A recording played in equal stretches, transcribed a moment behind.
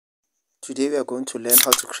Today we are going to learn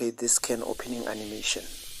how to create this can opening animation.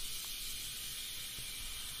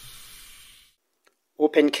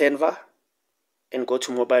 Open Canva and go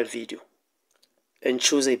to mobile video and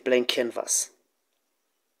choose a blank canvas.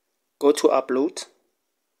 Go to upload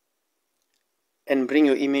and bring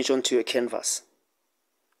your image onto your canvas.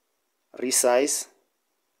 Resize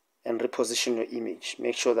and reposition your image.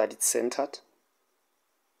 Make sure that it's centered.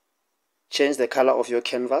 Change the color of your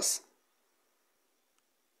canvas.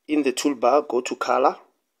 In the toolbar, go to color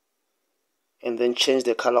and then change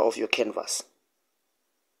the color of your canvas.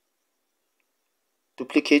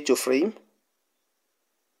 Duplicate your frame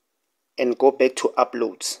and go back to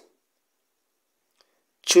uploads.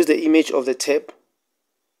 Choose the image of the tab,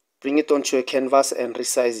 bring it onto your canvas and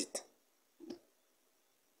resize it.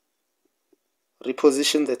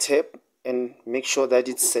 Reposition the tab and make sure that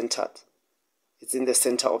it's centered. It's in the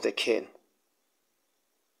center of the can.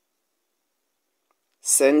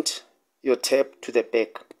 Send your tab to the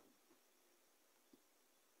back.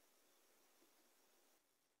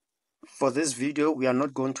 For this video, we are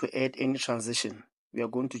not going to add any transition. We are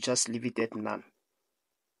going to just leave it at none.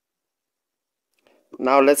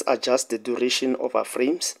 Now let's adjust the duration of our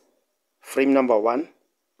frames. Frame number 1,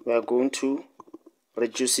 we are going to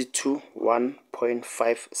reduce it to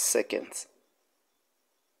 1.5 seconds.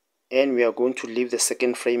 And we are going to leave the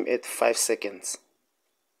second frame at 5 seconds.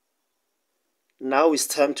 Now it's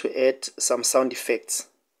time to add some sound effects.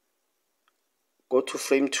 Go to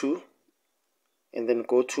frame 2 and then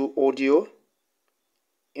go to audio.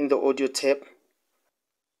 In the audio tab,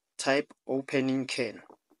 type opening can.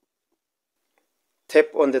 Tap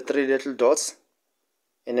on the 3 little dots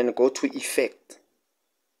and then go to effect.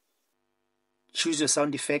 Choose your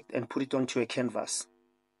sound effect and put it onto a canvas.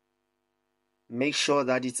 Make sure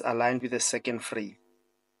that it's aligned with the second frame.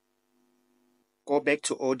 Go back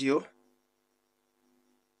to audio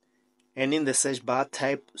and in the search bar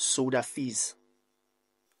type Soda Fizz.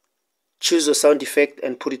 Choose your sound effect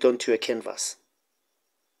and put it onto a canvas.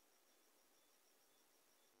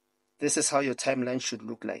 This is how your timeline should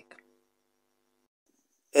look like.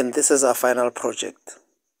 And this is our final project.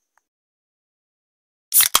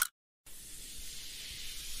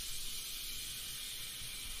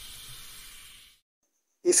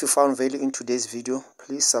 If you found value in today's video,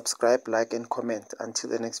 please subscribe, like and comment. Until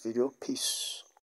the next video, peace.